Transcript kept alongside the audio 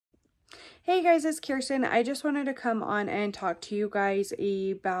Hey guys, it's Kirsten. I just wanted to come on and talk to you guys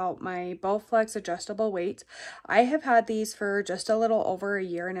about my Bowflex adjustable weights. I have had these for just a little over a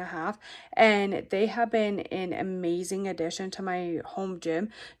year and a half, and they have been an amazing addition to my home gym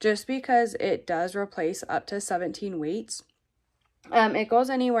just because it does replace up to 17 weights. It goes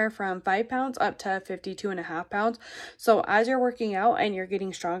anywhere from 5 pounds up to 52.5 pounds. So as you're working out and you're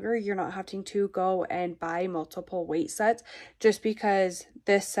getting stronger, you're not having to go and buy multiple weight sets just because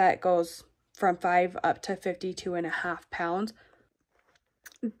this set goes from 5 up to 52.5 pounds.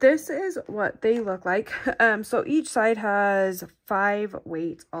 This is what they look like. So each side has 5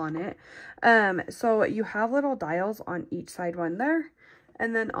 weights on it. So you have little dials on each side, one there,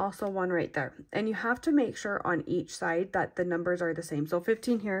 and then also one right there. And you have to make sure on each side that the numbers are the same. So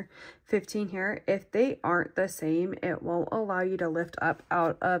 15 here, 15 here. If they aren't the same, it won't allow you to lift up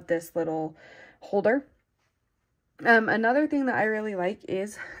out of this little holder. Another thing that I really like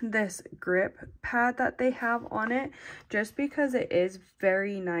is this grip pad that they have on it, just because it is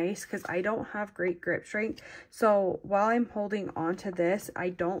very nice, because I don't have great grip strength. So while I'm holding on to this, I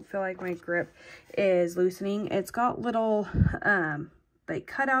don't feel like my grip is loosening. It's got little like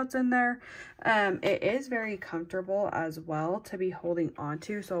cutouts in there. It is very comfortable as well to be holding on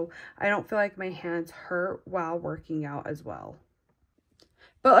to, so I don't feel like my hands hurt while working out as well.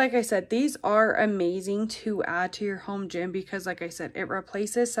 But like I said, these are amazing to add to your home gym because, like I said, it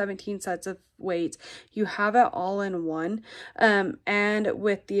replaces 17 sets of weights. You have it all in one. And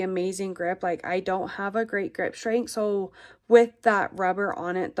with the amazing grip, like I don't have a great grip strength. So with that rubber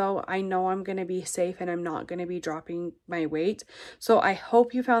on it though, I know I'm going to be safe and I'm not going to be dropping my weight. So I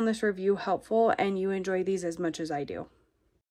hope you found this review helpful and you enjoy these as much as I do.